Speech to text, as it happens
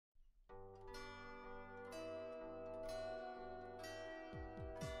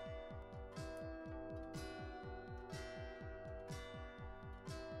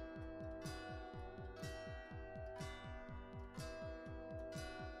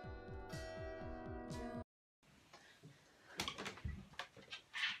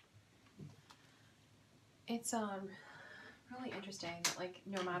It's really interesting. Like,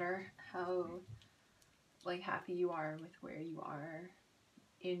 no matter how like happy you are with where you are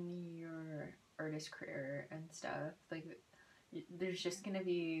in your artist career and stuff, like there's just gonna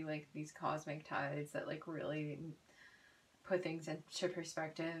be like these cosmic tides that like really put things into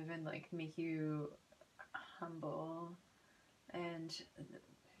perspective and like make you humble, and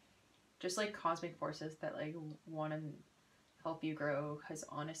just like cosmic forces that like want to help you grow. Because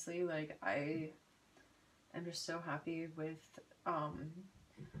honestly, like I am just so happy with um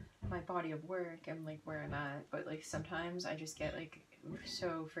my body of work and like where I'm at, but like sometimes I just get like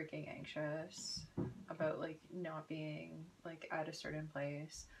so freaking anxious about like not being like at a certain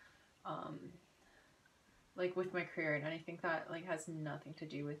place, um like with my career. And I think that like has nothing to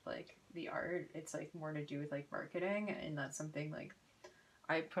do with like the art. It's like more to do with like marketing, and that's something like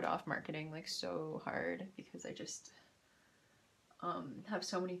I put off marketing like so hard because I just have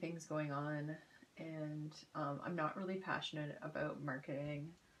so many things going on, and I'm not really passionate about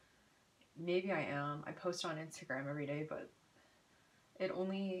marketing. Maybe I am. I post on Instagram every day, but it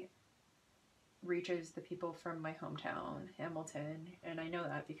only reaches the people from my hometown, Hamilton, and I know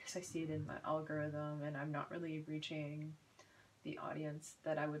that because I see it in my algorithm, and I'm not really reaching the audience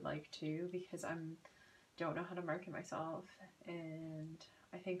that I would like to because I'm don't know how to market myself. And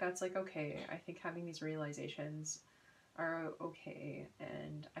I think that's like okay. I think having these realizations are okay,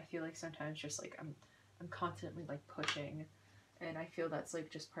 and I feel like sometimes just like I'm constantly like pushing, and I feel that's like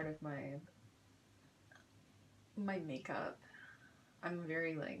just part of my makeup. I'm a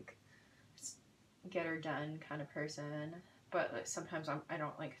very like get her done kind of person, but like sometimes I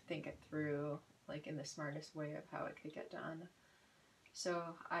don't like think it through like in the smartest way of how it could get done. So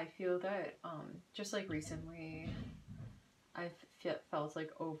I feel that just like recently I've felt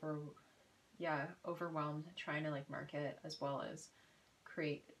like overwhelmed trying to like market as well as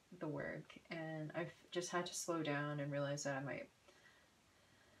create the work, and I've just had to slow down and realize that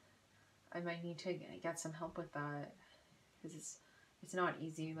I might need to get some help with that, because it's not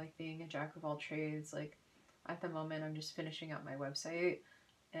easy like being a jack of all trades. Like at the moment I'm just finishing up my website,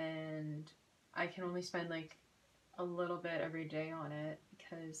 and I can only spend like a little bit every day on it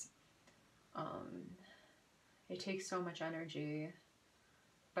because um, it takes so much energy.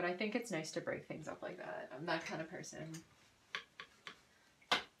 But I think it's nice to break things up like that. I'm that kind of person.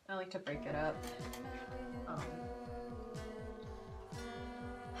 I like to break it up. Um,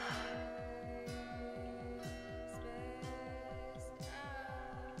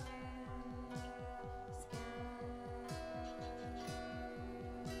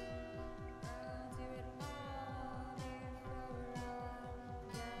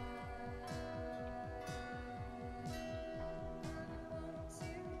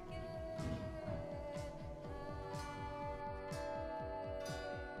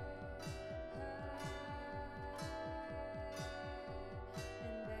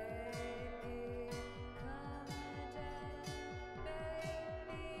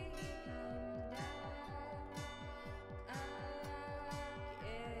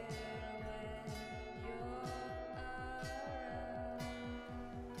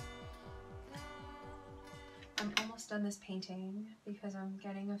 I'm almost done this painting because I'm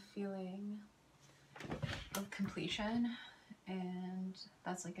getting a feeling of completion, and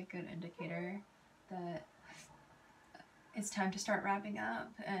that's like a good indicator that it's time to start wrapping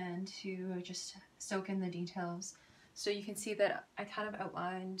up and to just soak in the details. So you can see that I kind of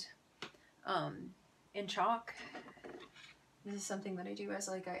outlined in chalk. This is something that I do as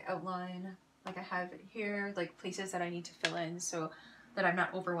like I outline, like I have it here, like places that I need to fill in so that I'm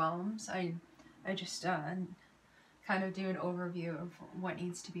not overwhelmed. I just kind of do an overview of what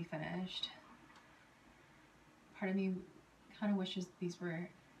needs to be finished. Part of me kind of wishes these were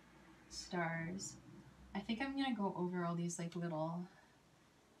stars. I think I'm gonna go over all these like little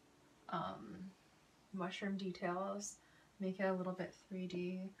mushroom details, make it a little bit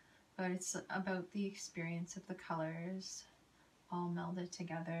 3D, but it's about the experience of the colors all melded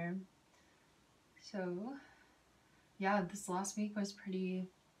together. So yeah, this last week was pretty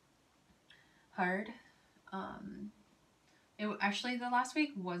hard. It actually, the last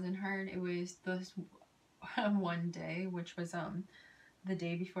week wasn't hard. It was this one day, which was the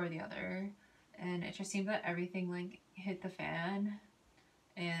day before the other, and it just seemed that everything like hit the fan,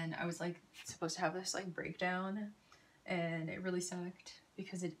 and I was like supposed to have this like breakdown, and it really sucked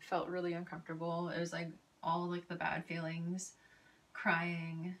because it felt really uncomfortable. It was like all like the bad feelings,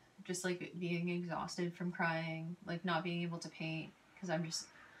 crying, just like being exhausted from crying, like not being able to paint because I'm just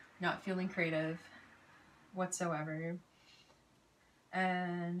not feeling creative whatsoever.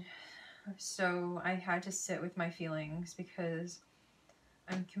 And so I had to sit with my feelings because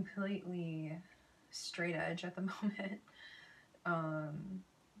I'm completely straight edge at the moment.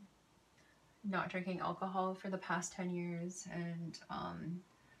 Not drinking alcohol for the past 10 years, and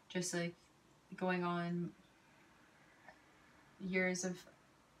just like going on years of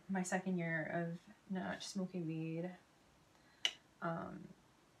my second year of not smoking weed,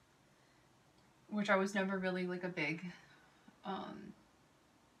 which I was never really like a big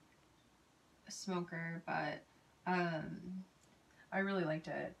smoker, but I really liked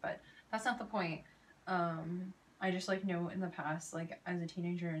it, but that's not the point. I just like know in the past, like as a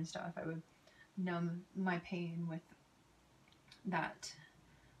teenager and stuff, I would numb my pain with that,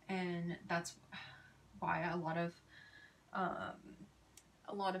 and that's why a lot of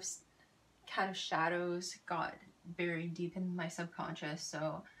kind of shadows got buried deep in my subconscious.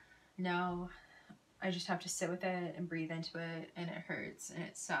 So now I just have to sit with it and breathe into it, and it hurts and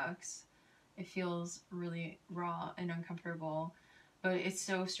it sucks. It feels really raw and uncomfortable, but it's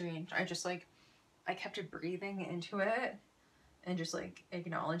so strange. I kept breathing into it and just like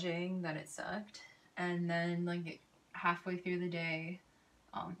acknowledging that it sucked. And then like halfway through the day,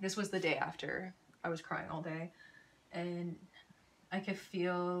 this was the day after I was crying all day, and I could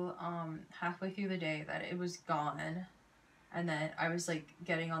feel halfway through the day that it was gone. And then I was like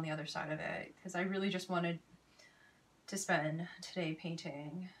getting on the other side of it because I really just wanted to spend today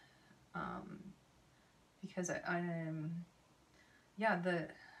painting, because I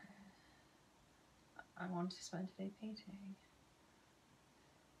wanted to spend today painting.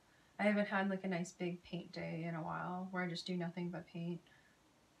 I haven't had like a nice big paint day in a while where I just do nothing but paint.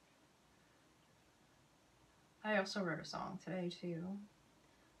 I also wrote a song today too.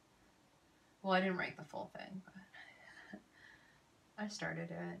 Well, I didn't write the full thing, but I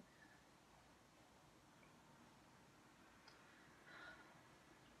started it.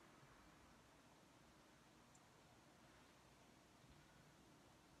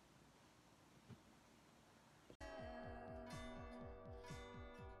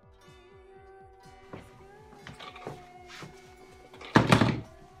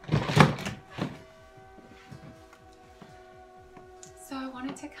 So I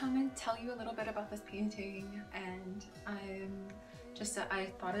wanted to come and tell you a little bit about this painting, and I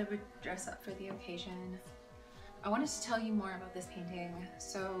thought I would dress up for the occasion. I wanted to tell you more about this painting.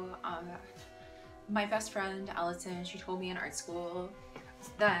 So my best friend Allison, she told me in art school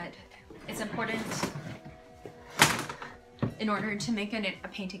that it's important in order to make a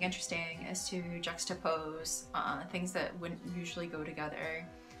painting interesting is to juxtapose things that wouldn't usually go together.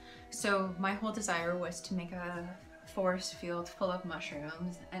 So my whole desire was to make a forest field full of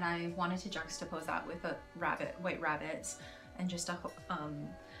mushrooms, and I wanted to juxtapose that with white rabbits, and just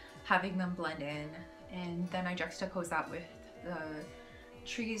having them blend in. And then I juxtaposed that with the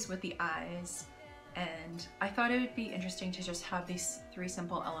trees with the eyes, and I thought it would be interesting to just have these three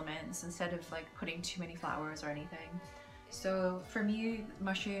simple elements instead of like putting too many flowers or anything. So for me,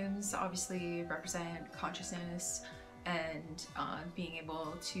 mushrooms obviously represent consciousness and being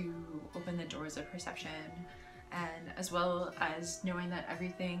able to open the doors of perception, and as well as knowing that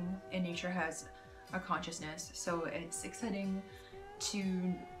everything in nature has a consciousness. So it's exciting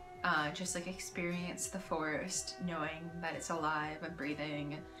to just like experience the forest knowing that it's alive and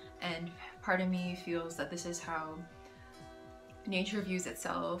breathing, and part of me feels that this is how nature views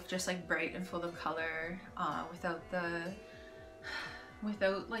itself, just like bright and full of color,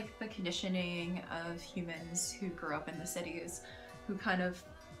 without like the conditioning of humans who grew up in the cities, who kind of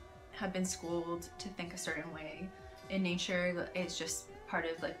have been schooled to think a certain way. In nature, it's just part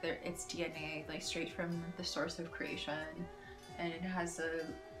of like its DNA, like straight from the source of creation, and it has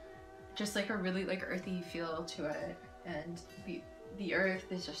just like a really like earthy feel to it. And the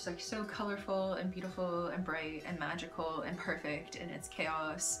earth is just like so colorful and beautiful and bright and magical and perfect in its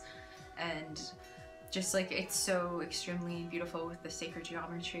chaos, and just like it's so extremely beautiful with the sacred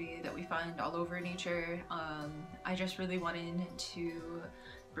geometry that we find all over nature. I just really wanted to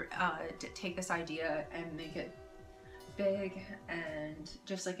take this idea and make it big and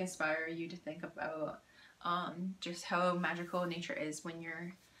just like inspire you to think about just how magical nature is when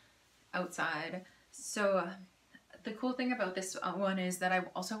you're outside. So the cool thing about this one is that I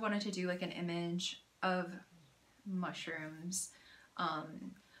also wanted to do like an image of mushrooms.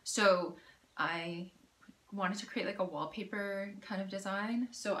 So I wanted to create like a wallpaper kind of design.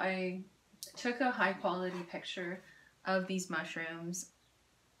 So I took a high quality picture of these mushrooms,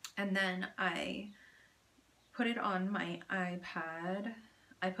 and then I put it on my iPad.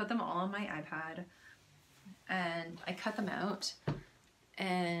 I put them all on my iPad, and I cut them out,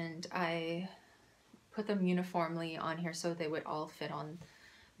 and I put them uniformly on here so they would all fit on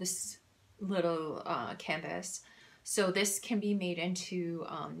this little canvas. So this can be made into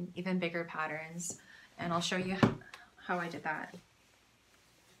even bigger patterns, and I'll show you how I did that.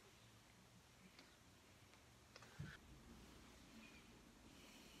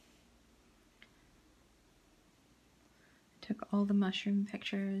 Took all the mushroom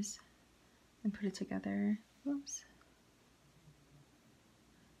pictures and put it together. Whoops.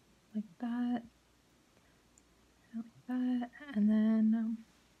 Like that. Like that. And then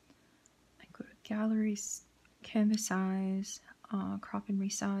I go to galleries, canvas size, crop and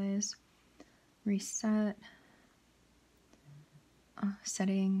resize, reset,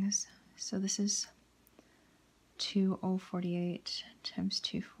 settings. So this is 2048 times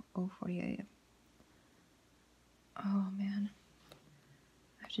 2048. Oh man,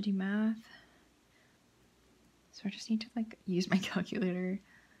 I have to do math. So I just need to like use my calculator.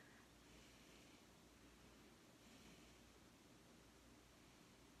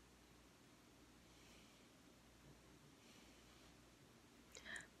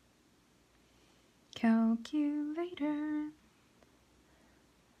 Calculator.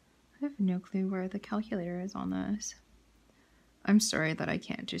 I have no clue where the calculator is on this. I'm sorry that I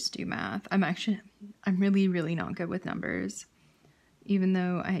can't just do math. I'm really, really not good with numbers, even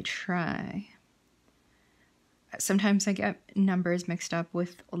though I try. Sometimes I get numbers mixed up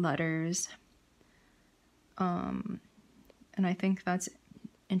with letters. And I think that's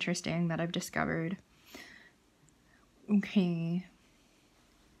interesting that I've discovered. Okay.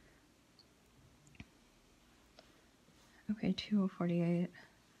 Okay, 2048.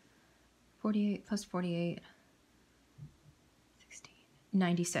 48 plus 48. 16.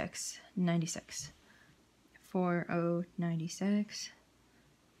 96. 96. 4096.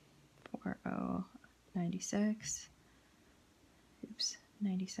 4096. Oops,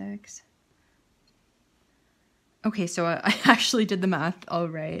 96. Okay, so I actually did the math all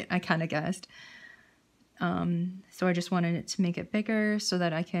right. I kind of guessed. So I just wanted it to make it bigger so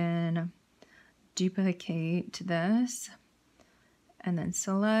that I can duplicate this and then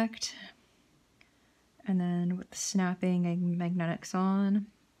select, and then with the snapping and magnetics on,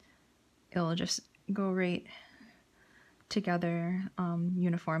 it'll just go right together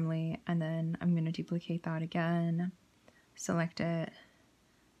uniformly, and then I'm going to duplicate that again, select it,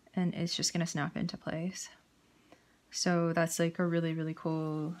 and it's just going to snap into place. So that's like a really, really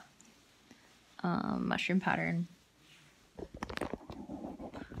cool mushroom pattern.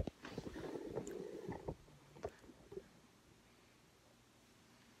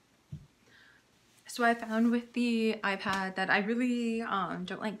 So I found with the iPad that I really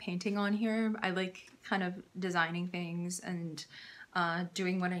don't like painting on here. I like kind of designing things and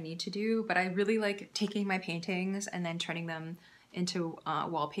doing what I need to do, but I really like taking my paintings and then turning them into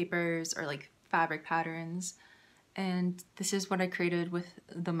wallpapers or like fabric patterns. And this is what I created with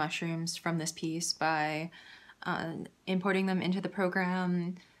the mushrooms from this piece by importing them into the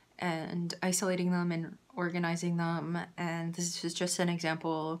program and isolating them and organizing them. And this is just an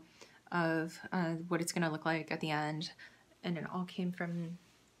example of what it's going to look like at the end. And it all came from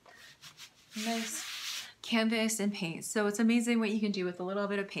nice canvas and paint. So it's amazing what you can do with a little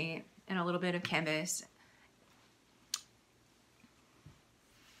bit of paint and a little bit of canvas.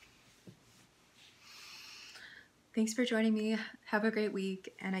 Thanks for joining me. Have a great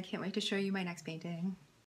week, and I can't wait to show you my next painting.